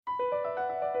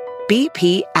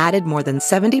BP added more than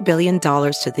 $70 billion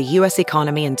to the U.S.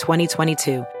 economy in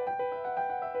 2022.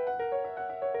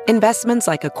 Investments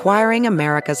like acquiring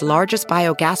America's largest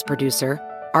biogas producer,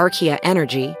 Archaea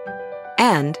Energy,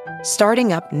 and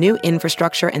starting up new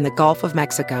infrastructure in the Gulf of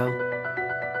Mexico.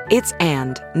 It's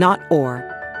and, not or.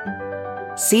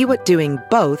 See what doing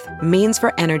both means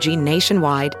for energy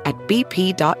nationwide at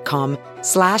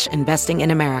bp.com/investing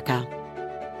in America.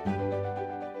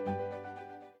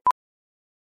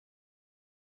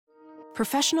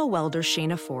 Professional welder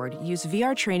Shayna Ford used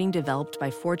VR training developed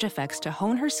by ForgeFX to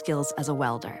hone her skills as a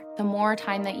welder. The more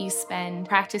time that you spend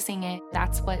practicing it,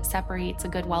 that's what separates a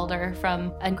good welder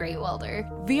from a great welder.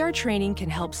 VR training can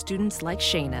help students like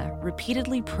Shayna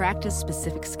repeatedly practice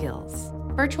specific skills.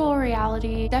 Virtual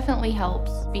reality definitely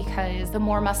helps because the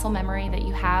more muscle memory that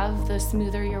you have, the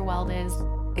smoother your weld is.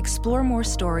 Explore more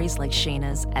stories like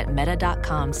Shayna's at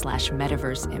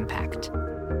meta.com/metaverseimpact.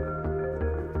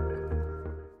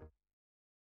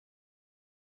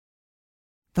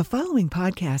 The following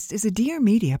podcast is a Dear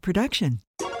Media production.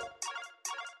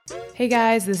 Hey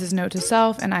guys, this is Note to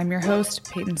Self, and I'm your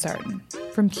host, Peyton Sarton.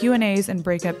 From Q&As and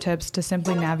breakup tips to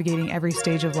simply navigating every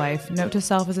stage of life, Note to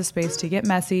Self is a space to get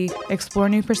messy, explore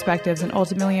new perspectives, and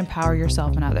ultimately empower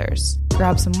yourself and others.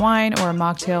 Grab some wine or a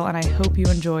mocktail, and I hope you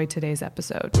enjoy today's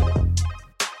episode.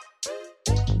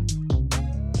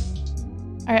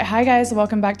 All right, hi guys,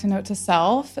 welcome back to Note to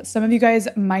Self. Some of you guys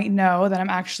might know that I'm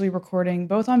actually recording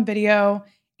both on video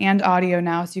and audio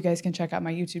now, so you guys can check out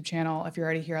my YouTube channel if you're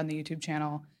already here on the YouTube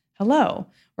channel. Hello.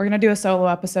 We're going to do a solo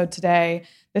episode today.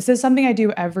 This is something I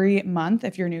do every month.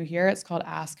 If you're new here, it's called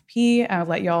Ask P. I'll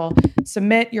let y'all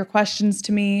submit your questions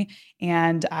to me,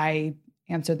 and I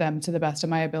answer them to the best of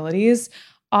my abilities.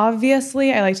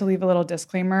 Obviously, I like to leave a little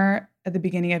disclaimer at the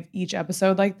beginning of each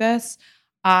episode like this.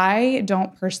 I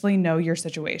don't personally know your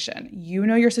situation. You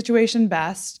know your situation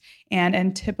best, and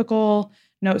in typical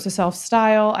Note to Self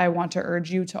style, I want to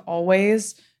urge you to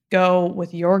always go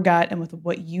with your gut and with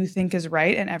what you think is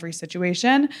right in every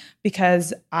situation,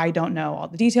 because I don't know all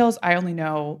the details. I only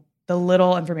know the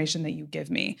little information that you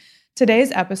give me.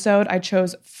 Today's episode, I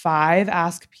chose 5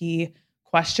 Ask P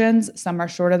questions. Some are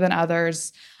shorter than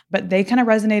others, but they kind of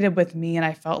resonated with me, and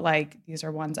I felt like these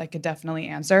are ones I could definitely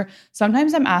answer.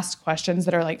 Sometimes I'm asked questions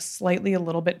that are like slightly a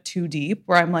little bit too deep,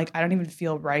 where I'm like, I don't even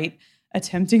feel right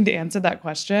attempting to answer that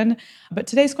question. But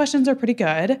today's questions are pretty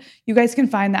good. You guys can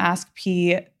find the Ask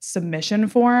P submission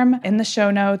form in the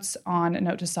show notes on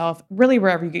Note to Self, really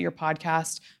wherever you get your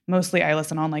podcast. Mostly I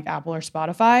listen on like Apple or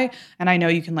Spotify, and I know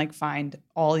you can like find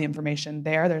all the information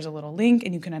there. There's a little link,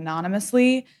 and you can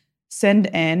anonymously send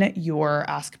in your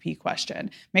Ask P question.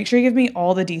 Make sure you give me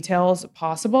all the details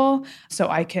possible so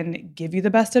I can give you the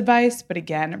best advice. But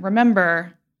again,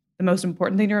 remember, the most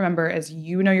important thing to remember is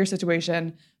you know your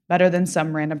situation better than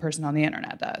some random person on the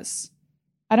internet does.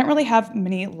 I don't really have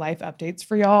many life updates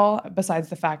for y'all, besides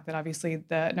the fact that obviously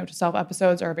the Note to Self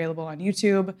episodes are available on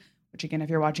YouTube, which again, if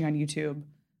you're watching on YouTube,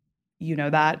 you know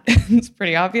that. It's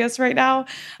pretty obvious right now.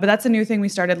 But that's a new thing we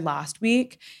started last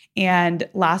week. And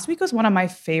last week was one of my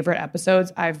favorite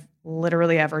episodes I've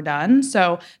literally ever done.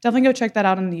 So definitely go check that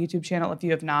out on the YouTube channel if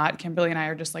you have not. Kimberly and I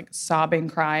are just like sobbing,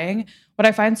 crying. What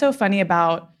I find so funny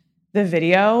about the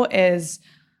video is,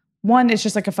 1, it's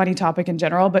just like a funny topic in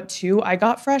general, but 2, I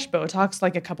got fresh Botox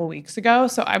like a couple weeks ago.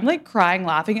 So I'm like crying,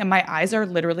 laughing, and my eyes are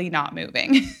literally not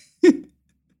moving.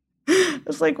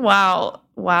 It's like,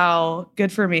 wow,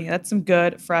 good for me. That's some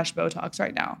good fresh Botox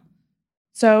right now.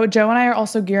 So Joe and I are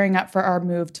also gearing up for our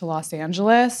move to Los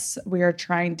Angeles. We are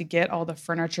trying to get all the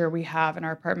furniture we have in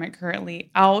our apartment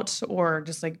currently out, or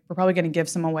just like, we're probably going to give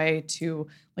some away to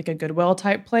like a Goodwill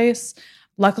type place.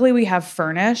 Luckily, we have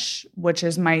Furnish, which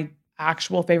is my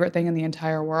actual favorite thing in the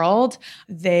entire world.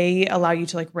 They allow you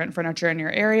to like rent furniture in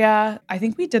your area. I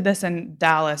think we did this in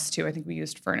Dallas too. I think we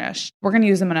used Furnish. We're going to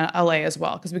use them in LA as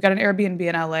well, because we got an Airbnb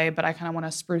in LA, but I kind of want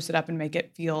to spruce it up and make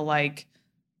it feel like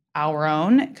our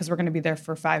own, because we're going to be there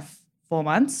for 5 full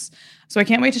months. So I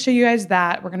can't wait to show you guys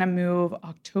that. We're going to move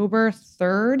October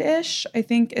 3rd-ish, I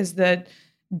think is the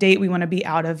date we want to be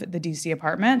out of the DC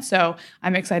apartment. So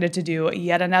I'm excited to do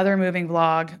yet another moving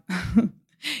vlog.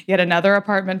 Yet another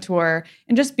apartment tour,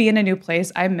 and just be in a new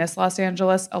place. I miss Los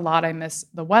Angeles a lot. I miss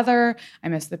the weather. I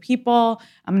miss the people.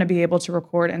 I'm going to be able to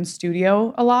record in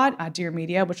studio a lot at Dear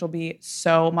Media, which will be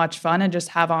so much fun, and just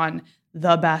have on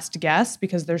the best guests,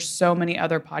 because there's so many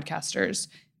other podcasters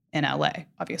in LA,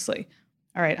 obviously.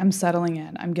 All right, I'm settling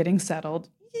in. I'm getting settled.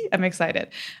 I'm excited.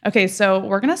 Okay, so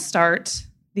we're going to start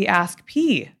the Ask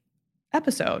P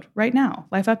episode right now.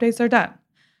 Life updates are done.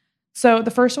 So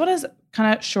the first one is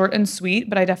kind of short and sweet,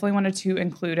 but I definitely wanted to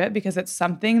include it because it's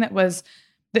something that was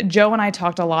that Joe and I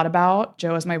talked a lot about.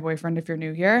 Joe is my boyfriend if you're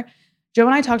new here. Joe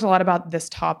and I talked a lot about this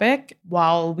topic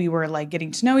while we were like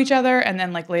getting to know each other. And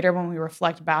then like later when we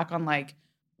reflect back on like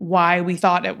why we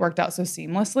thought it worked out so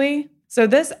seamlessly. So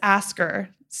this asker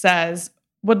says,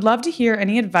 would love to hear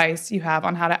any advice you have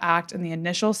on how to act in the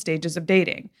initial stages of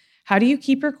dating. How do you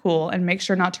keep your cool and make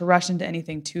sure not to rush into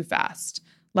anything too fast?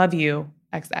 Love you,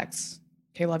 XX.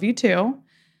 Okay, love you too.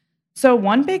 So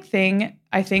one big thing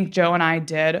I think Joe and I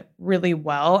did really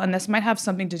well, and this might have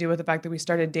something to do with the fact that we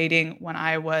started dating when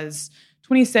I was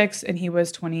 26 and he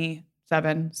was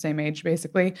 27, same age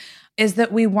basically, is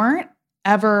that we weren't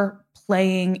ever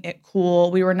playing it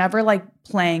cool. We were never like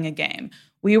playing a game.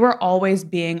 We were always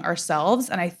being ourselves.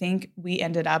 And I think we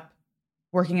ended up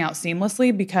working out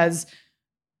seamlessly because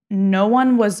no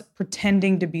one was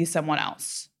pretending to be someone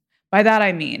else. By that,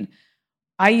 I mean,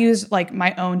 I use like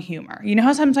my own humor. You know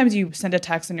how sometimes you send a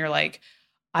text and you're like,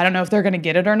 I don't know if they're going to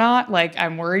get it or not. Like,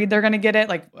 I'm worried they're going to get it.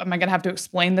 Like, am I going to have to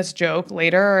explain this joke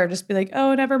later or just be like,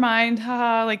 oh, never mind.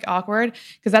 Haha, like awkward.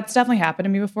 Because that's definitely happened to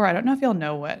me before. I don't know if y'all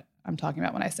know what I'm talking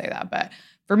about when I say that. But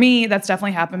for me, that's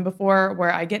definitely happened before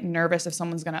where I get nervous if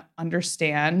someone's going to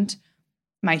understand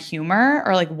my humor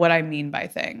or like what I mean by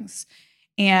things.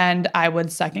 And I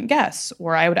would second guess,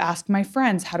 or I would ask my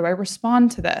friends, how do I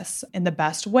respond to this in the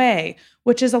best way?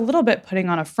 Which is a little bit putting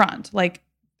on a front. Like,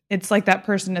 it's like that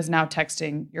person is now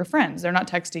texting your friends. They're not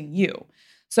texting you.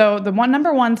 So the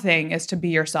number one thing is to be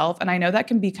yourself. And I know that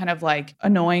can be kind of like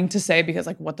annoying to say because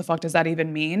like, what the fuck does that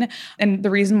even mean? And the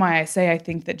reason why I say I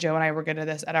think that Joe and I were good at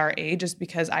this at our age is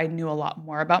because I knew a lot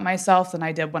more about myself than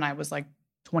I did when I was like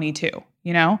 22,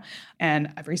 you know?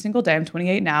 And every single day, I'm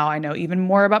 28 now. I know even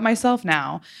more about myself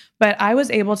now, but I was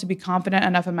able to be confident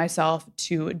enough in myself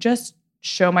to just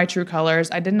show my true colors.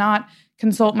 I did not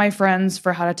consult my friends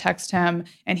for how to text him,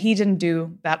 and he didn't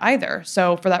do that either.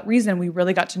 So for that reason, we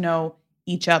really got to know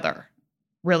each other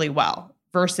really well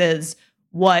versus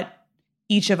what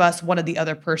each of us wanted the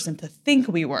other person to think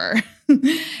we were.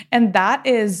 And that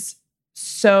is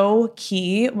so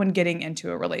key when getting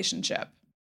into a relationship.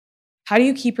 How do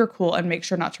you keep your cool and make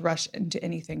sure not to rush into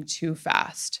anything too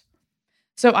fast?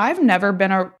 So I've never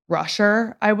been a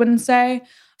rusher, I wouldn't say.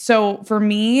 So for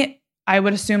me, I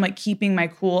would assume like keeping my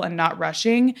cool and not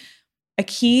rushing. A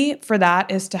key for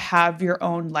that is to have your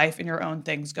own life and your own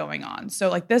things going on. So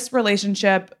like this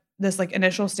relationship, this like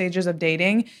initial stages of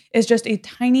dating is just a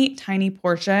tiny, tiny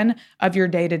portion of your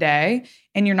day to day.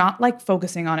 And you're not like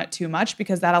focusing on it too much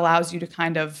because that allows you to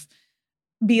kind of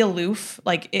be aloof.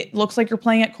 Like it looks like you're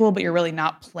playing it cool, but you're really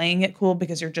not playing it cool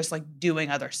because you're just like doing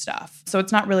other stuff. So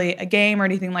it's not really a game or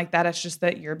anything like that. It's just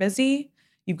that you're busy.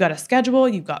 You've got a schedule,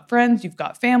 you've got friends, you've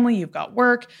got family, you've got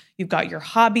work, you've got your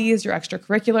hobbies, your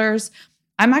extracurriculars.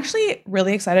 I'm actually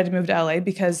really excited to move to LA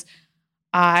because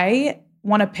I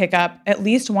want to pick up at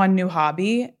least one new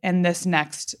hobby in this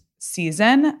next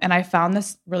season. And I found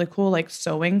this really cool like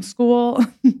sewing school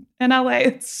in LA.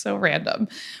 It's so random.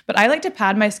 But I like to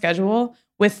pad my schedule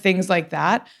with things like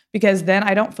that because then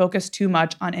I don't focus too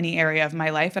much on any area of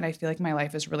my life. And I feel like my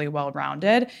life is really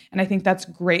well-rounded. And I think that's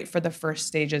great for the first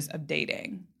stages of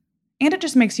dating. And it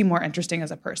just makes you more interesting as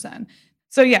a person.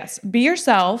 So yes, be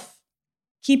yourself.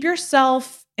 Keep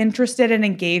yourself interested and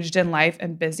engaged in life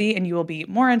and busy, and you will be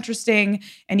more interesting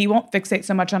and you won't fixate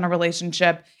so much on a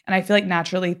relationship. And I feel like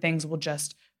naturally things will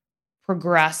just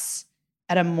progress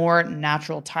at a more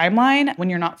natural timeline when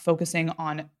you're not focusing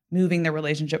on moving the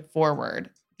relationship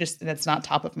forward. Just that's not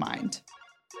top of mind.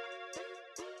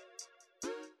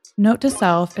 Note to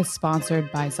Self is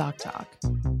sponsored by ZocDoc.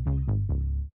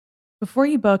 Before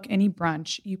you book any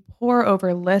brunch, you pore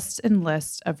over lists and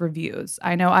lists of reviews.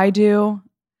 I know I do.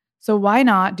 So why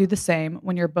not do the same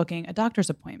when you're booking a doctor's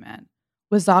appointment?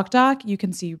 With ZocDoc, you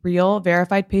can see real,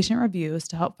 verified patient reviews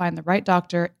to help find the right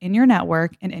doctor in your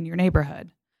network and in your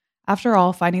neighborhood. After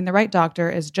all, finding the right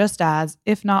doctor is just as,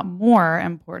 if not more,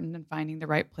 important than finding the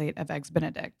right plate of Eggs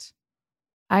Benedict.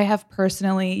 I have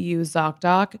personally used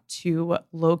ZocDoc to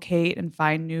locate and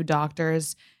find new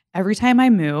doctors every time I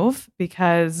move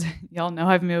because y'all know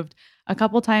I've moved a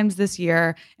couple times this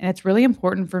year, and it's really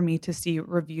important for me to see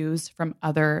reviews from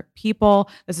other people.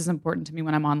 This is important to me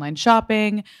when I'm online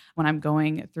shopping, when I'm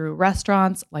going through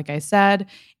restaurants, like I said,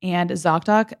 and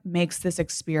ZocDoc makes this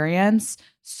experience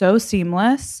so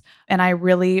seamless, and I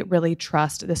really, really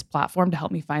trust this platform to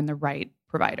help me find the right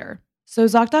provider. So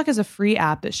ZocDoc is a free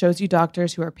app that shows you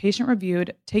doctors who are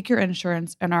patient-reviewed, take your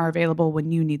insurance, and are available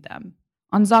when you need them.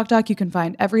 On ZocDoc, you can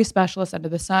find every specialist under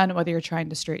the sun, whether you're trying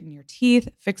to straighten your teeth,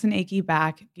 fix an achy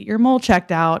back, get your mole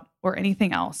checked out, or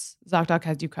anything else. ZocDoc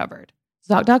has you covered.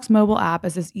 ZocDoc's mobile app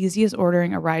is as easy as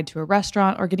ordering a ride to a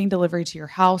restaurant or getting delivery to your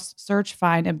house. Search,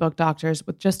 find, and book doctors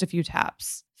with just a few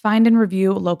taps. Find and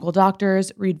review local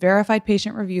doctors, read verified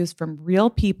patient reviews from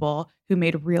real people who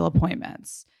made real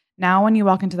appointments. Now, when you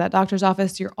walk into that doctor's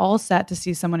office, you're all set to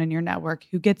see someone in your network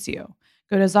who gets you.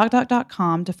 Go to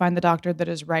ZocDoc.com to find the doctor that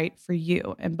is right for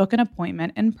you and book an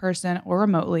appointment in person or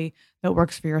remotely that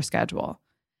works for your schedule.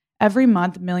 Every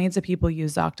month, millions of people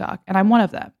use ZocDoc, and I'm one of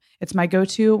them. It's my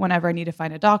go-to whenever I need to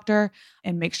find a doctor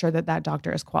and make sure that that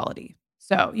doctor is quality.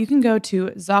 So you can go to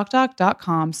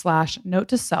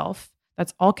ZocDoc.com/note-to-self,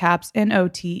 that's all caps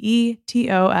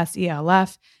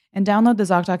NOTETOSELF, and download the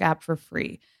ZocDoc app for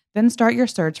free. Then start your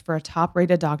search for a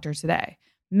top-rated doctor today.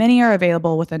 Many are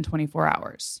available within 24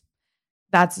 hours.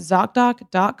 That's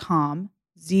ZocDoc.com,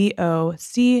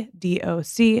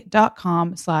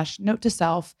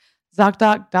 ZocDoc.com/note-to-self,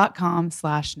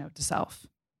 ZocDoc.com/note-to-self.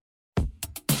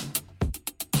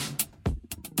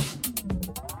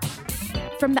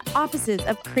 From the offices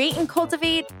of Create and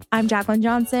Cultivate, I'm Jacqueline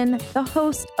Johnson, the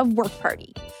host of Work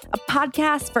Party, a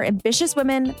podcast for ambitious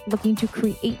women looking to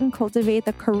create and cultivate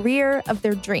the career of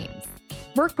their dreams.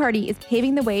 Work Party is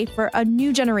paving the way for a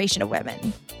new generation of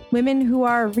women who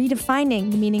are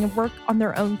redefining the meaning of work on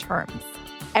their own terms.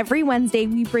 Every Wednesday,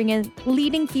 we bring in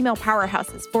leading female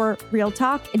powerhouses for real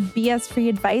talk and BS-free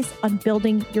advice on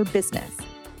building your business.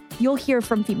 You'll hear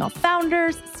from female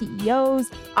founders, CEOs,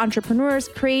 entrepreneurs,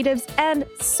 creatives, and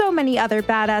so many other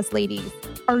badass ladies.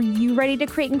 Are you ready to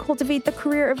create and cultivate the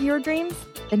career of your dreams?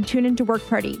 Then tune into Work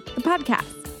Party, the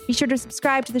podcast. Be sure to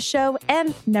subscribe to the show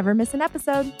and never miss an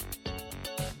episode.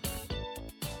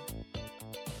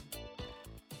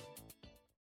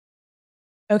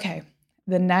 Okay,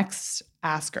 the next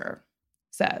asker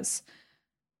says,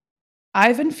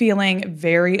 I've been feeling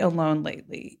very alone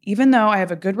lately. Even though I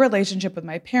have a good relationship with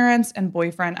my parents and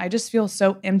boyfriend, I just feel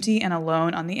so empty and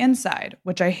alone on the inside,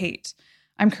 which I hate.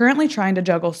 I'm currently trying to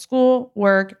juggle school,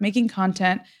 work, making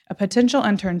content, a potential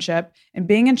internship, and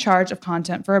being in charge of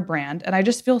content for a brand, and I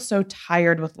just feel so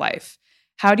tired with life.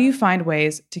 How do you find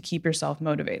ways to keep yourself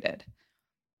motivated?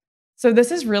 So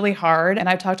this is really hard, and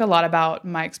I've talked a lot about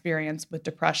my experience with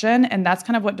depression, and that's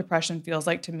kind of what depression feels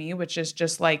like to me, which is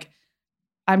just like,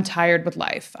 I'm tired with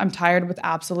life. I'm tired with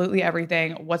absolutely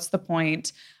everything. What's the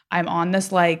point? I'm on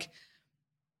this like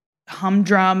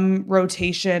humdrum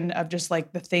rotation of just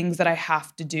like the things that I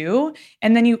have to do.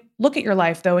 And then you look at your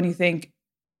life though, and you think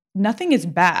nothing is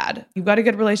bad. You've got a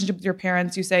good relationship with your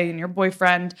parents, you say, and your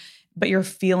boyfriend, but you're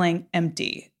feeling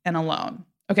empty and alone.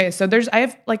 Okay, so I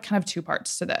have like kind of two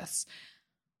parts to this.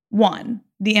 One,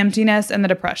 the emptiness and the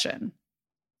depression.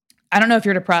 I don't know if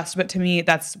you're depressed, but to me,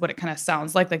 that's what it kind of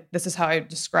sounds like. Like this is how I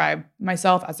describe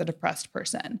myself as a depressed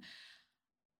person.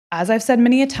 As I've said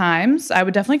many a times, I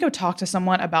would definitely go talk to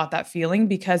someone about that feeling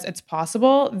because it's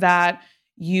possible that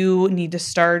you need to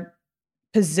start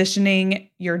positioning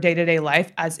your day-to-day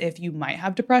life as if you might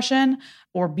have depression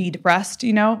or be depressed,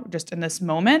 just in this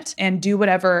moment, and do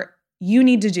whatever you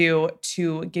need to do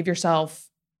to give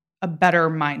yourself a better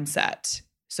mindset,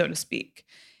 so to speak.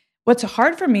 What's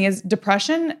hard for me is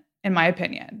depression, in my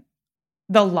opinion.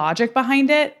 The logic behind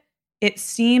it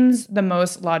seems the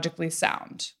most logically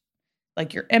sound.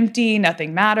 Like you're empty,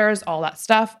 nothing matters, all that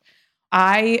stuff.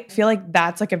 I feel like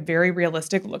that's like a very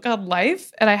realistic look at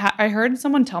life. And I heard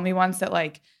someone tell me once that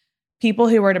like people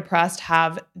who are depressed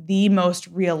have the most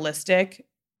realistic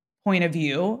point of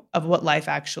view of what life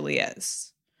actually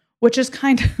is, which is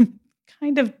kind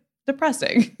of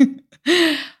depressing.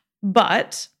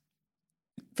 But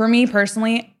for me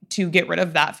personally, to get rid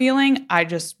of that feeling, I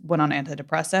just went on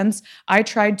antidepressants. I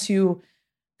tried to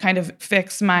kind of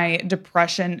fix my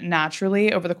depression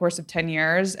naturally over the course of 10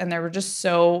 years. And there were just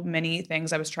so many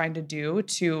things I was trying to do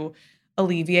to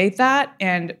alleviate that.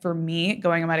 And for me,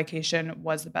 going on medication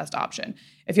was the best option.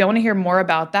 If y'all want to hear more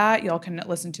about that, y'all can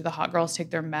listen to the Hot Girls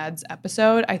Take Their Meds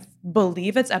episode. I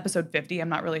believe it's episode 50. I'm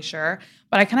not really sure.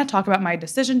 But I kind of talk about my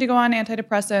decision to go on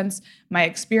antidepressants, my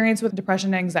experience with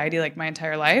depression and anxiety like my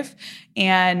entire life.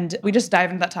 And we just dive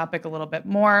into that topic a little bit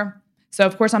more. So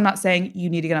of course, I'm not saying you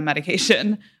need to get on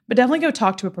medication, but definitely go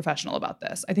talk to a professional about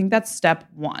this. I think that's step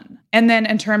one. And then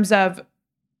in terms of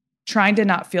trying to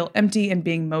not feel empty and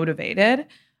being motivated,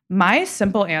 my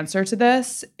simple answer to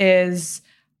this is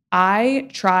I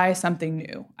try something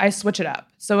new. I switch it up.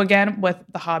 So again, with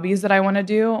the hobbies that I want to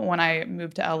do when I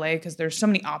moved to LA, because there's so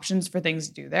many options for things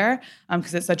to do there,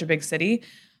 because it's such a big city,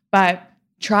 but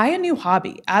try a new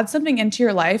hobby. Add something into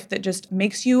your life that just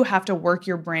makes you have to work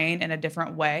your brain in a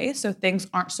different way so things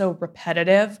aren't so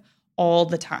repetitive all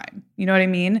the time. You know what I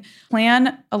mean?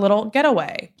 Plan a little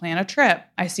getaway, plan a trip.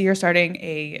 I see you're starting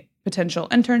a potential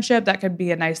internship. That could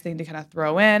be a nice thing to kind of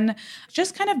throw in.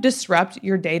 Just kind of disrupt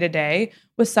your day-to-day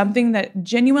with something that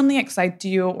genuinely excites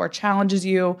you or challenges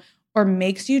you or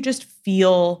makes you just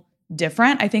feel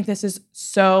different. I think this is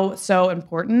so, so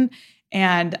important.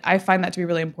 And I find that to be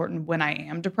really important when I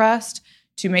am depressed,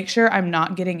 to make sure I'm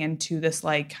not getting into this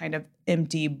like kind of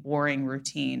empty, boring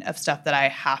routine of stuff that I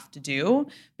have to do,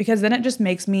 because then it just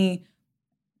makes me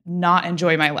not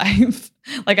enjoy my life.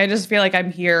 Like I just feel like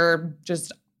I'm here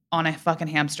just on a fucking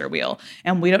hamster wheel,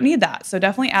 and we don't need that. So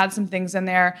definitely add some things in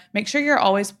there. Make sure you're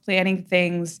always planning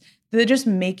things that just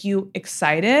make you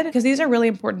excited, because these are really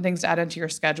important things to add into your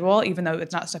schedule, even though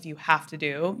it's not stuff you have to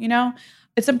do, you know?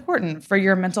 It's important for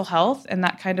your mental health, and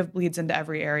that kind of bleeds into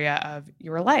every area of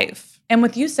your life. And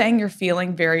with you saying you're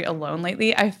feeling very alone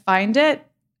lately, I find it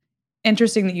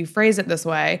interesting that you phrase it this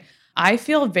way. I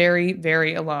feel very,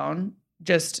 very alone.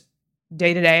 Just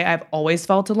day to day, I've always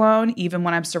felt alone, even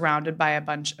when I'm surrounded by a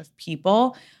bunch of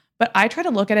people. But I try to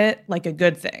look at it like a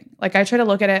good thing. Like I try to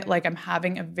look at it like I'm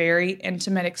having a very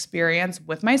intimate experience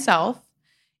with myself,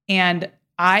 and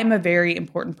I'm a very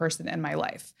important person in my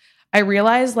life. I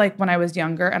realized like when I was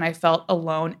younger and I felt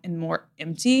alone and more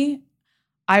empty,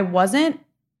 I wasn't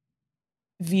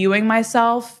viewing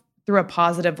myself through a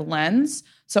positive lens.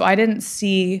 So I didn't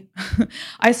see,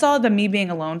 I saw the me being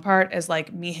alone part as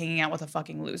like me hanging out with a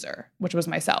fucking loser, which was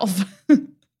myself.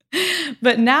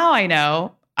 But now I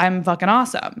know I'm fucking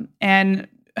awesome. And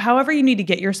however you need to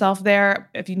get yourself there,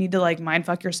 if you need to like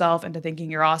mindfuck yourself into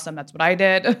thinking you're awesome, that's what I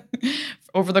did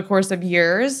over the course of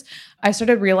years. I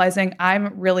started realizing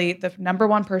I'm really the number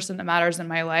one person that matters in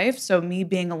my life. So me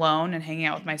being alone and hanging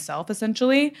out with myself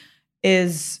essentially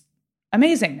is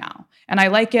amazing now. And I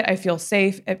like it. I feel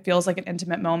safe. It feels like an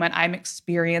intimate moment. I'm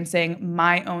experiencing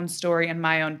my own story and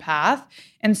my own path.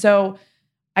 And so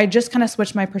I just kind of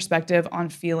switched my perspective on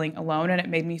feeling alone, and it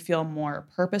made me feel more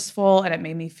purposeful, and it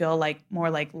made me feel like more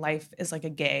like life is like a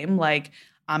game. Like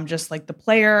I'm just like the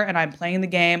player, and I'm playing the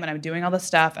game, and I'm doing all the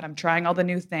stuff, and I'm trying all the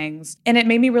new things. And it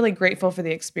made me really grateful for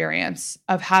the experience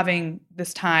of having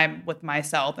this time with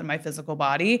myself and my physical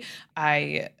body.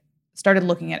 I started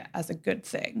looking at it as a good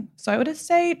thing. So I would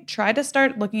say try to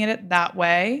start looking at it that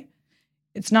way.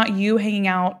 It's not you hanging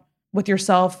out with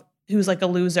yourself who's like a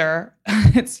loser.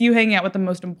 It's you hanging out with the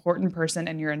most important person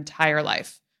in your entire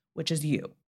life, which is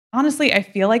you. Honestly, I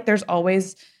feel like there's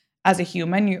always, as a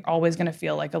human, you're always going to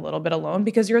feel like a little bit alone,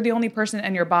 because you're the only person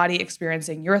in your body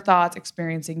experiencing your thoughts,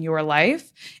 experiencing your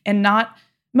life. And not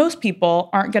most people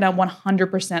aren't going to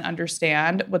 100%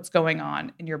 understand what's going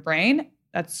on in your brain.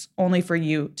 That's only for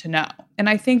you to know. And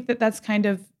I think that that's kind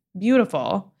of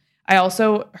beautiful. I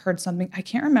also heard something, I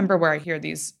can't remember where I hear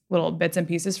these little bits and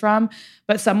pieces from,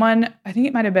 but someone, I think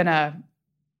it might have been a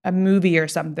movie or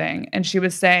something, and she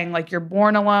was saying like, you're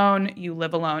born alone, you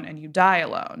live alone, and you die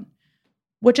alone,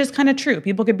 which is kind of true.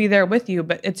 People could be there with you,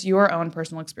 but it's your own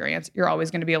personal experience. You're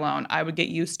always going to be alone. I would get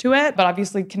used to it, but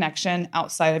obviously connection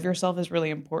outside of yourself is really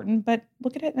important, but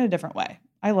look at it in a different way.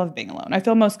 I love being alone. I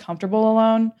feel most comfortable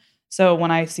alone. So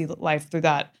when I see life through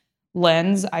that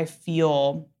lens, I just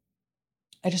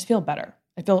feel better.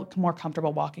 I feel more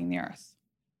comfortable walking the earth.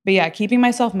 But yeah, keeping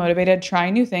myself motivated,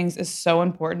 trying new things is so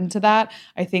important to that.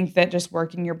 I think that just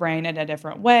working your brain in a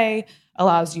different way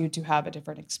allows you to have a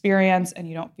different experience, and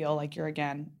you don't feel like you're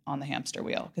again on the hamster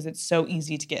wheel, because it's so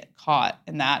easy to get caught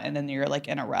in that. And then you're like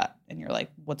in a rut and you're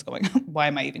like, what's going on? Why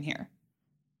am I even here?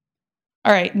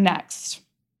 All right, next.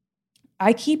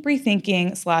 I keep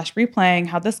rethinking/replaying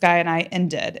how this guy and I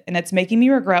ended, and it's making me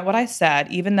regret what I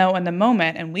said, even though in the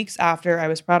moment and weeks after, I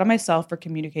was proud of myself for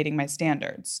communicating my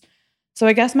standards. So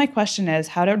I guess my question is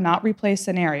how to not replay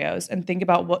scenarios and think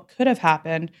about what could have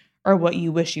happened or what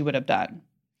you wish you would have done.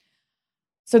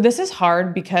 So this is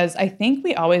hard because I think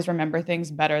we always remember things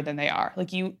better than they are.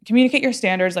 Like you communicate your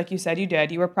standards like you said you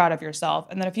did, you were proud of yourself.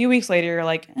 And then a few weeks later, you're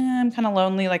like, I'm kind of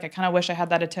lonely. Like I kind of wish I had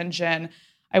that attention.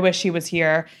 I wish he was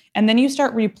here. And then you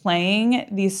start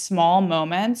replaying these small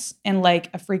moments in like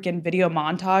a freaking video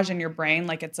montage in your brain.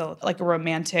 Like it's a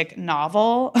romantic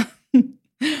novel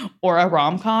or a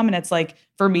rom-com. And it's like,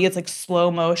 for me, it's like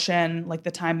slow motion, like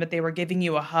the time that they were giving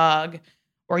you a hug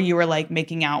or you were like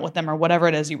making out with them or whatever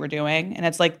it is you were doing. And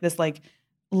it's like this like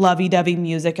lovey-dovey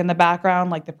music in the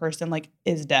background, like the person like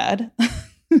is dead.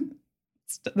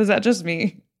 Is that just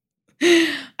me?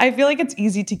 I feel like it's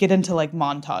easy to get into like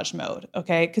montage mode,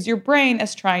 okay? Because your brain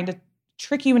is trying to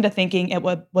trick you into thinking it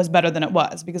was better than it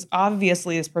was, because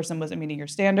obviously this person wasn't meeting your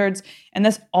standards. And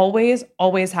this always,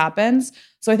 always happens.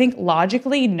 So I think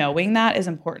logically knowing that is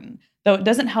important. Though it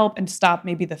doesn't help and stop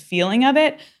maybe the feeling of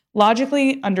it,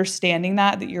 logically understanding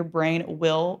that your brain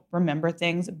will remember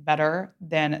things better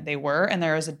than they were. And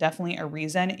there is definitely a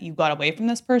reason you got away from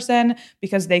this person,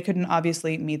 because they couldn't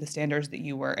obviously meet the standards that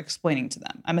you were explaining to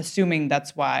them. I'm assuming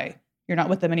that's why you're not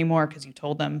with them anymore, because you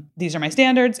told them these are my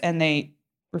standards and they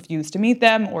refused to meet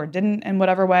them or didn't in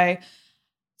whatever way.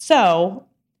 So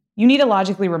you need to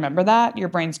logically remember that your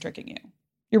brain's tricking you.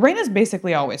 Your brain is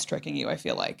basically always tricking you, I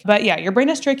feel like. But yeah, your brain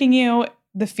is tricking you.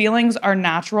 The feelings are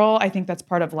natural. I think that's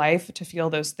part of life, to feel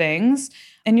those things.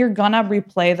 And you're gonna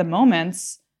replay the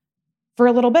moments for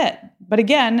a little bit. But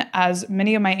again, as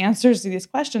many of my answers to these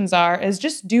questions is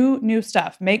just do new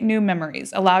stuff, make new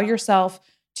memories, allow yourself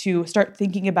to start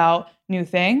thinking about new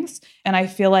things. And I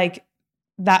feel like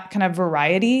that kind of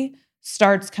variety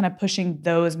starts kind of pushing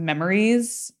those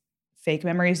memories, fake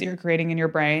memories that you're creating in your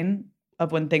brain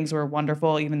of when things were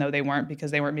wonderful, even though they weren't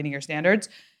because they weren't meeting your standards.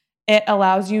 It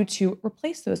allows you to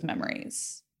replace those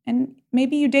memories. And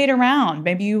maybe you date around.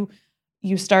 Maybe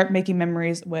you start making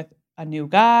memories with a new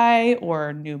guy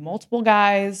or multiple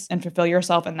guys and fulfill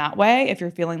yourself in that way if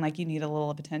you're feeling like you need a little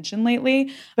of attention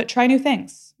lately. But try new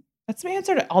things. That's my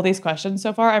answer to all these questions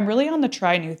so far. I'm really on the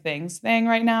try new things thing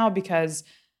right now, because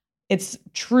it's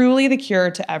truly the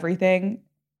cure to everything.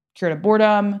 Cure to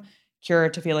boredom, cure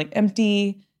to feeling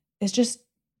empty. It's just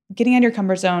getting out of your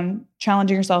comfort zone,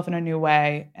 challenging yourself in a new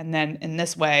way. And then in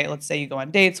this way, let's say you go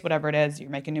on dates, whatever it is, you're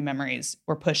making new memories.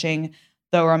 We're pushing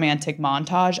the romantic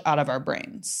montage out of our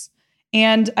brains.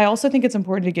 And I also think it's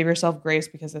important to give yourself grace,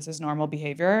 because this is normal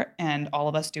behavior and all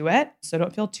of us do it. So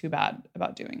don't feel too bad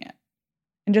about doing it.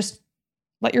 And just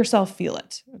let yourself feel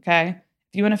it, okay?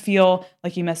 If you want to feel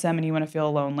like you miss them and you want to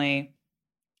feel lonely,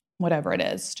 whatever it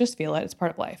is, just feel it. It's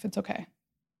part of life. It's okay.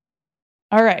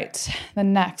 All right, the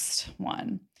next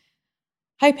one.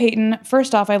 Hi, Peyton.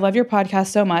 First off, I love your podcast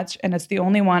so much, and it's the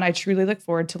only one I truly look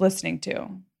forward to listening to.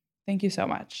 Thank you so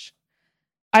much.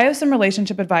 I have some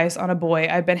relationship advice on a boy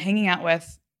I've been hanging out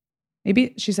with.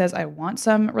 Maybe she says, I want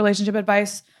some relationship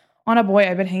advice on a boy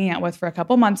I've been hanging out with for a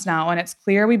couple months now, and it's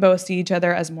clear we both see each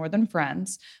other as more than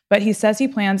friends. But he says he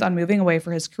plans on moving away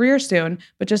for his career soon,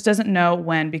 but just doesn't know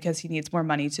when because he needs more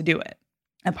money to do it.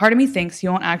 And part of me thinks he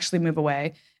won't actually move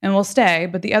away and will stay,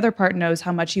 but the other part knows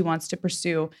how much he wants to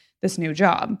pursue this new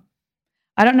job.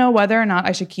 I don't know whether or not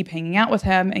I should keep hanging out with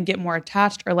him and get more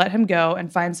attached, or let him go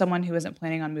and find someone who isn't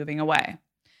planning on moving away.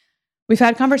 We've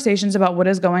had conversations about what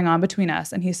is going on between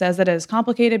us, and he says that it is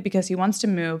complicated because he wants to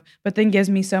move, but then gives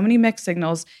me so many mixed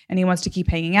signals, and he wants to keep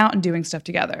hanging out and doing stuff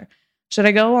together. Should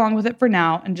I go along with it for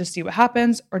now and just see what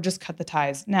happens, or just cut the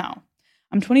ties now?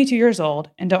 I'm 22 years old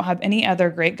and don't have any other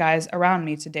great guys around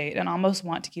me to date, and almost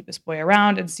want to keep this boy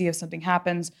around and see if something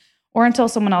happens, or until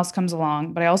someone else comes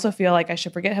along, but I also feel like I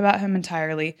should forget about him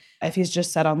entirely if he's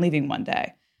just set on leaving one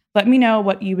day. Let me know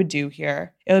what you would do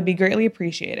here. It would be greatly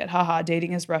appreciated. Haha,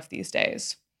 dating is rough these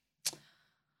days.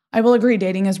 I will agree,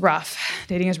 dating is rough.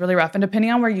 Dating is really rough. And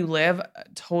depending on where you live,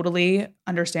 totally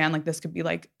understand, like, this could be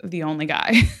like the only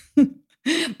guy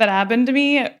that happened to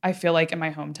me. I feel like in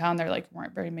my hometown, there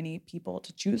weren't very many people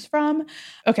to choose from.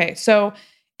 Okay, so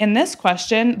in this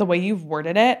question, the way you've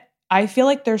worded it, I feel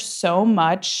like there's so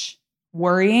much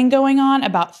worrying going on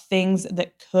about things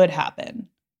that could happen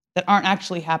that aren't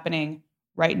actually happening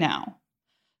right now.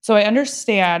 So I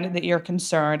understand that you're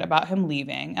concerned about him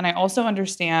leaving. And I also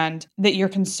understand that you're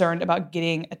concerned about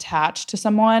getting attached to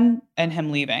someone and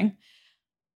him leaving.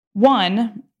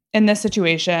 One, in this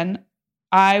situation,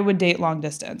 I would date long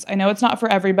distance. I know it's not for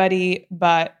everybody,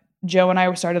 but Joe and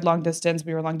I started long distance.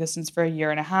 We were long distance for 1.5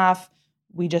 years.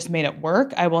 We just made it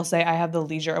work. I will say I have the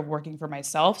leisure of working for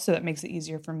myself, so that makes it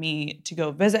easier for me to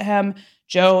go visit him.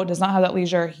 Joe does not have that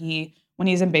leisure. When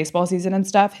he's in baseball season and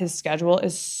stuff, his schedule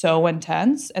is so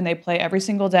intense and they play every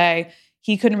single day.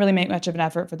 He couldn't really make much of an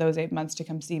effort for those 8 months to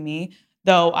come see me,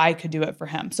 though I could do it for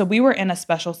him. So we were in a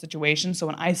special situation. So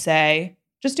when I say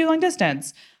just do long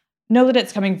distance, know that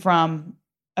it's coming from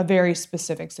a very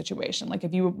specific situation. Like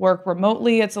if you work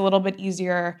remotely, it's a little bit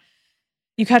easier.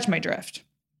 You catch my drift.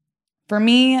 For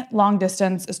me, long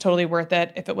distance is totally worth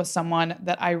it if it was someone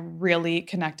that I really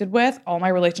connected with. All my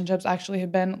relationships actually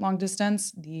have been long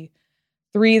distance. The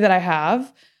 3 that I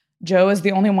have, Joe is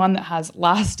the only one that has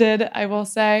lasted, I will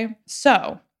say.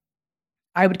 So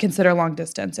I would consider long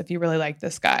distance if you really like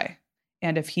this guy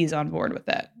and if he's on board with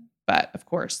it. But of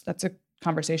course, that's a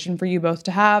conversation for you both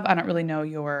to have. I don't really know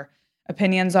your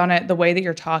opinions on it. The way that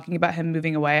you're talking about him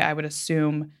moving away, I would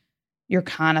assume you're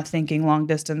kind of thinking long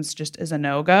distance just is a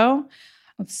no-go.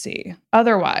 Let's see.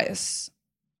 Otherwise,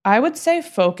 I would say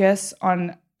focus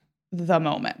on the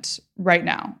moment right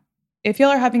now. If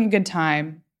y'all are having a good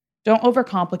time, don't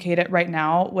overcomplicate it right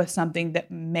now with something that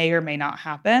may or may not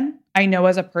happen. I know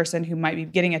as a person who might be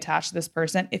getting attached to this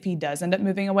person, if he does end up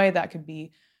moving away, that could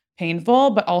be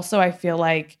painful. But also I feel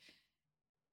like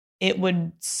it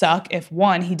would suck if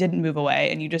one, he didn't move away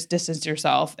and you just distanced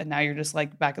yourself and now you're just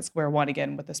like back at square one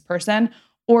again with this person.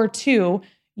 Or two,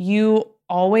 you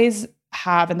always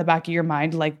have in the back of your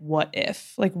mind, like, what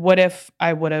if? Like, what if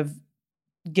I would have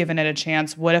given it a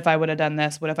chance? What if I would have done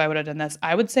this? What if I would have done this?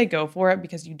 I would say go for it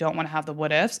because you don't want to have the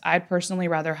what ifs. I'd personally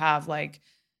rather have like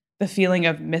the feeling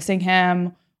of missing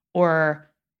him or,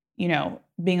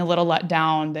 being a little let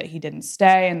down that he didn't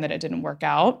stay and that it didn't work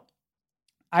out.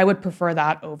 I would prefer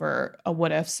that over a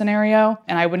what if scenario.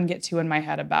 And I wouldn't get too in my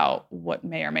head about what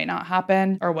may or may not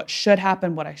happen or what should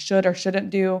happen, what I should or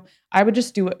shouldn't do. I would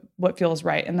just do what feels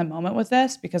right in the moment with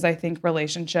this because I think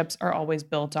relationships are always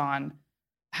built on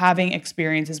having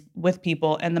experiences with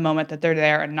people in the moment that they're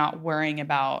there and not worrying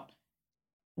about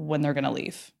when they're going to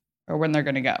leave or when they're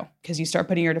going to go. Because you start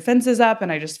putting your defenses up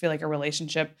and I just feel like a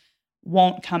relationship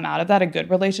won't come out of that, a good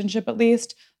relationship at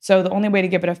least. So the only way to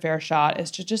give it a fair shot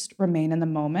is to just remain in the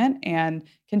moment and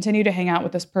continue to hang out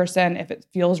with this person if it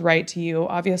feels right to you,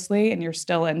 obviously, and you're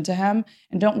still into him.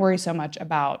 And don't worry so much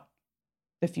about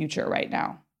the future right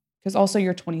now. Because also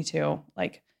you're 22.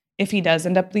 Like if he does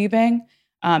end up leaving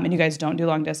and you guys don't do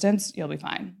long distance, you'll be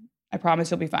fine. I promise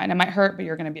you'll be fine. It might hurt, but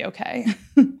you're going to be okay.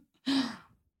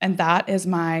 And that is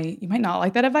you might not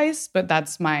like that advice, but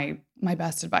that's my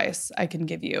best advice I can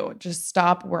give you. Just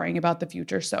stop worrying about the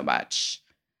future so much.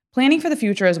 Planning for the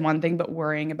future is one thing, but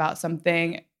worrying about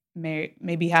something may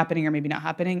be happening or maybe not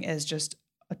happening is just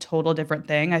a total different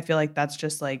thing. I feel like that's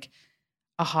just like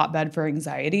a hotbed for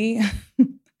anxiety.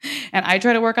 And I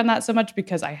try to work on that so much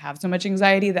because I have so much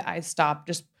anxiety that I stop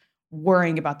just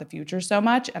worrying about the future so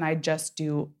much. And I just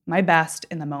do my best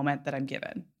in the moment that I'm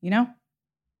given,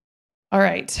 All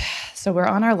right, so we're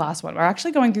on our last one. We're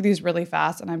actually going through these really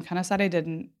fast, and I'm kind of sad I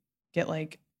didn't get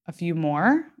like a few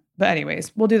more. But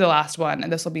anyways, we'll do the last one, and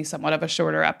this will be somewhat of a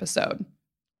shorter episode.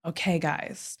 Okay,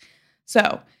 guys.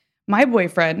 So my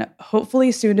boyfriend,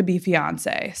 hopefully soon to be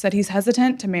fiance, said he's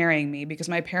hesitant to marrying me because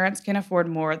my parents can't afford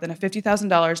more than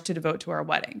 $50,000 to devote to our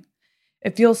wedding.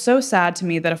 It feels so sad to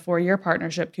me that a 4-year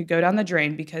partnership could go down the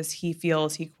drain because he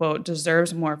feels he, quote,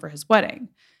 deserves more for his wedding.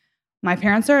 My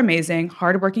parents are amazing,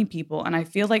 hardworking people, and I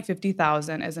feel like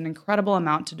 $50,000 is an incredible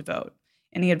amount to devote.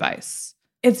 Any advice?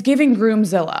 It's giving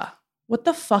Groom-zilla. What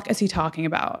the fuck is he talking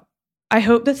about? I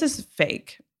hope this is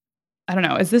fake. I don't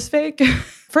know. Is this fake?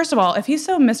 First of all, if he's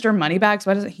so Mr. Moneybags,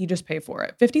 why doesn't he just pay for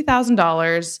it?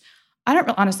 $50,000. I don't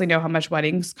honestly know how much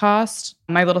weddings cost.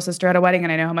 My little sister had a wedding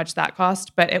and I know how much that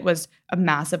cost, but it was a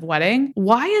massive wedding.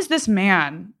 Why is this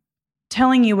man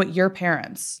telling you what your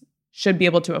parents should be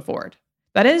able to afford?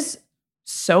 That is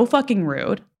so fucking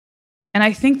rude. And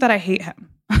I think that I hate him.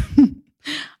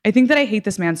 I think that I hate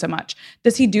this man so much.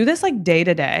 Does he do this like day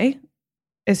to day?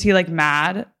 Is he like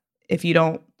mad if you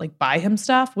don't like buy him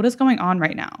stuff? What is going on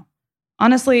right now?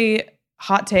 Honestly,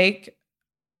 hot take,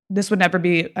 this would never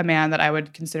be a man that I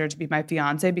would consider to be my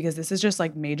fiance because this is just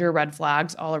like major red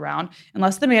flags all around.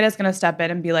 Unless the man is going to step in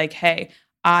and be like, hey,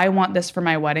 I want this for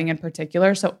my wedding in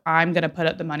particular, so I'm going to put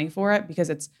up the money for it because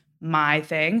it's my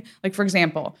thing. Like, for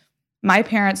example, my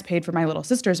parents paid for my little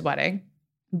sister's wedding,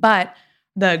 but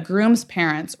the groom's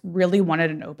parents really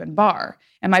wanted an open bar.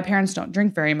 And my parents don't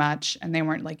drink very much, and they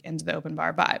weren't like into the open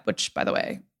bar vibe, which, by the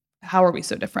way, how are we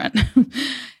so different?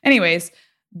 Anyways,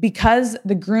 because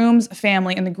the groom's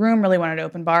family and the groom really wanted an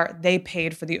open bar, they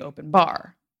paid for the open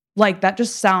bar. Like, that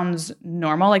just sounds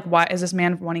normal. Like, why is this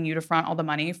man wanting you to front all the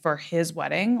money for his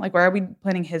wedding? Like, why are we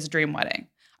planning his dream wedding?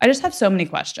 I just have so many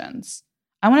questions.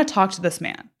 I want to talk to this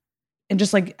man and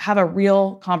just like have a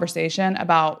real conversation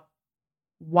about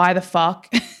why the fuck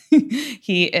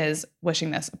he is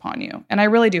wishing this upon you. And I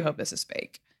really do hope this is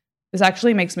fake. This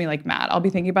actually makes me like mad. I'll be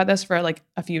thinking about this for like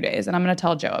a few days and I'm going to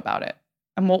tell Joe about it.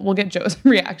 And we'll get Joe's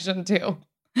reaction too.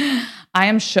 I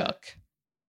am shook.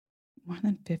 More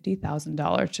than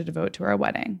 $50,000 to devote to our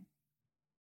wedding.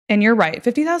 And you're right.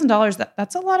 $50,000,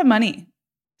 that's a lot of money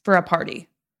for a party.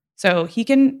 So he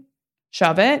can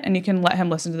shove it and you can let him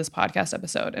listen to this podcast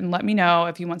episode and let me know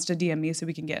if he wants to DM me so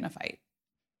we can get in a fight.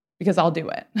 Because I'll do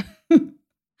it.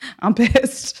 I'm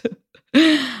pissed.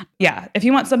 Yeah, if he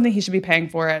wants something, he should be paying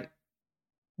for it.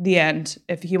 The end.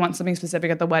 If he wants something specific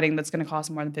at the wedding that's going to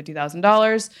cost more than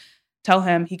 $50,000, tell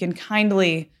him he can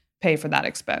kindly pay for that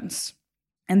expense.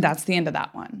 And that's the end of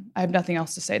that one. I have nothing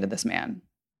else to say to this man.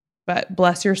 But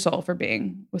bless your soul for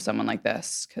being with someone like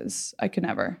this, because I could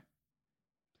never.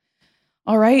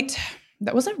 All right.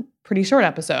 That was a pretty short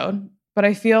episode, but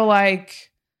I feel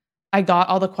like I got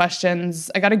all the questions.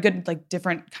 I got a good, like,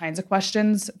 different kinds of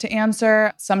questions to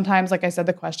answer. Sometimes, like I said,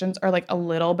 the questions are like a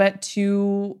little bit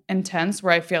too intense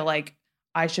where I feel like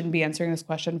I shouldn't be answering this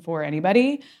question for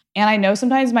anybody. And I know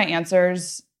sometimes my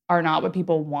answers are not what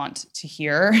people want to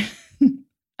hear.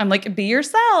 I'm like, be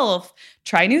yourself,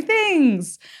 try new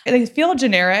things. They feel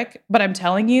generic, but I'm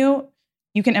telling you,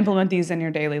 you can implement these in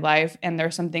your daily life. And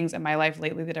there's some things in my life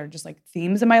lately that are just like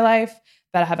themes in my life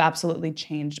that have absolutely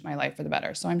changed my life for the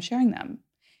better. So I'm sharing them.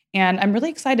 And I'm really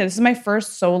excited. This is my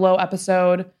first solo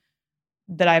episode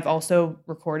that I've also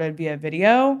recorded via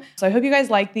video. So I hope you guys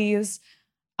like these.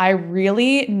 I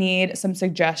really need some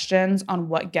suggestions on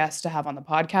what guests to have on the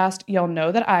podcast. You'll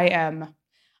know that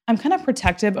I'm kind of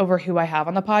protective over who I have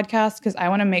on the podcast because I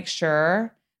want to make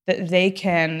sure that they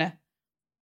can,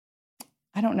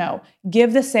 I don't know,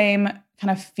 give the same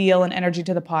kind of feel and energy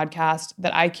to the podcast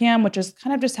that I can, which is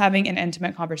kind of just having an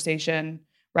intimate conversation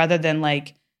rather than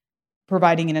like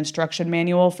providing an instruction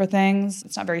manual for things.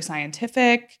 It's not very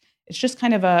scientific. It's just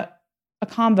kind of a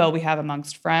combo we have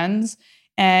amongst friends.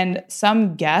 And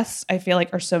some guests I feel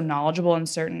like are so knowledgeable in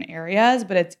certain areas,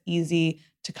 but it's easy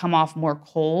to come off more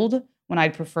cold when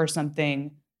I'd prefer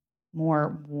something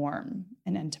more warm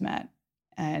and intimate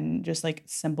and just like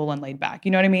simple and laid back.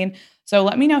 You know what I mean? So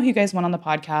let me know who you guys want on the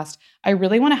podcast. I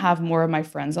really want to have more of my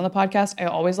friends on the podcast. I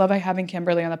always love having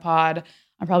Kimberly on the pod.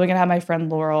 I'm probably going to have my friend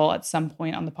Laurel at some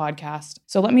point on the podcast.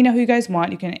 So let me know who you guys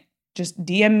want. You can just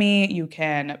DM me. You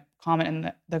can comment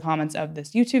in the comments of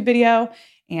this YouTube video,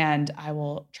 and I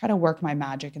will try to work my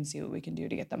magic and see what we can do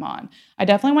to get them on. I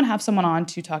definitely want to have someone on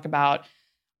to talk about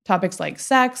topics like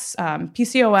sex,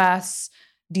 PCOS,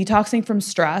 detoxing from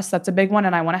stress. That's a big one.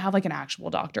 And I want to have like an actual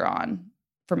doctor on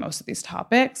for most of these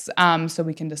topics so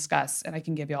we can discuss and I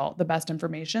can give y'all the best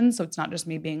information. So it's not just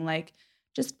me being like,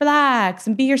 just relax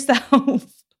and be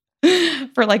yourself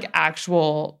for like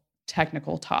actual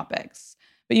technical topics.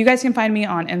 But you guys can find me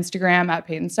on Instagram at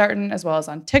Peyton Sarton, as well as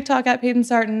on TikTok at Peyton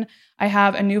Sarton. I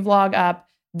have a new vlog up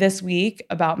this week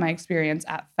about my experience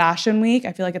at Fashion Week.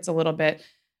 I feel like it's a little bit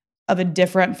of a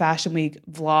different Fashion Week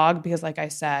vlog because, like I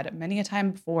said, many a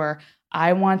time before,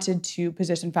 I wanted to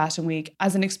position Fashion Week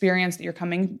as an experience that you're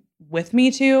coming with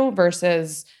me to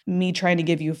versus me trying to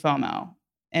give you FOMO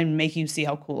and make you see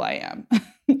how cool I am.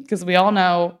 Because we all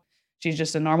know she's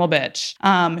just a normal bitch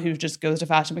who just goes to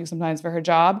Fashion Week sometimes for her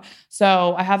job.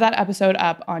 So I have that episode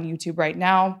up on YouTube right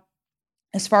now.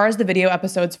 As far as the video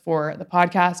episodes for the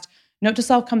podcast, Note to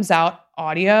Self comes out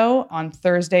audio on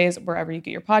Thursdays, wherever you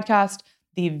get your podcast.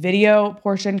 The video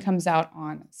portion comes out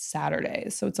on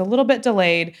Saturdays. So it's a little bit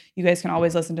delayed. You guys can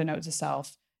always listen to Note to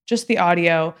Self. Just the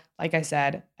audio, like I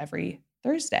said, every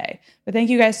Thursday. But thank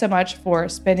you guys so much for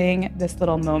spending this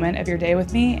little moment of your day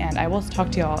with me, and I will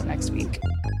talk to y'all next week.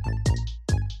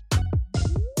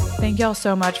 Thank y'all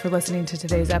so much for listening to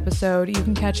today's episode. You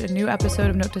can catch a new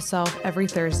episode of Note to Self every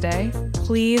Thursday.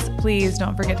 Please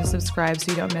don't forget to subscribe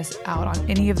so you don't miss out on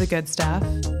any of the good stuff.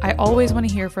 I always want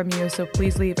to hear from you, so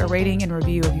please leave a rating and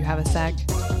review if you have a sec.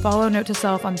 Follow Note to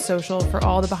Self on social for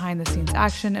all the behind-the-scenes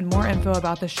action and more info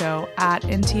about the show at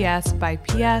NTS by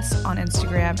PS on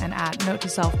Instagram and at Note to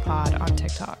Self Pod on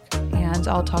TikTok. And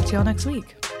I'll talk to y'all next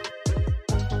week.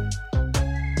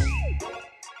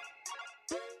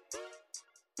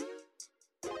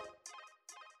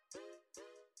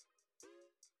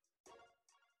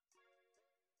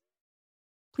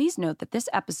 Please note that this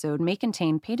episode may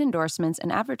contain paid endorsements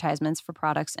and advertisements for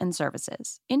products and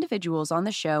services. Individuals on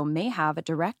the show may have a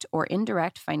direct or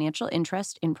indirect financial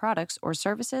interest in products or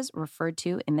services referred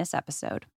to in this episode.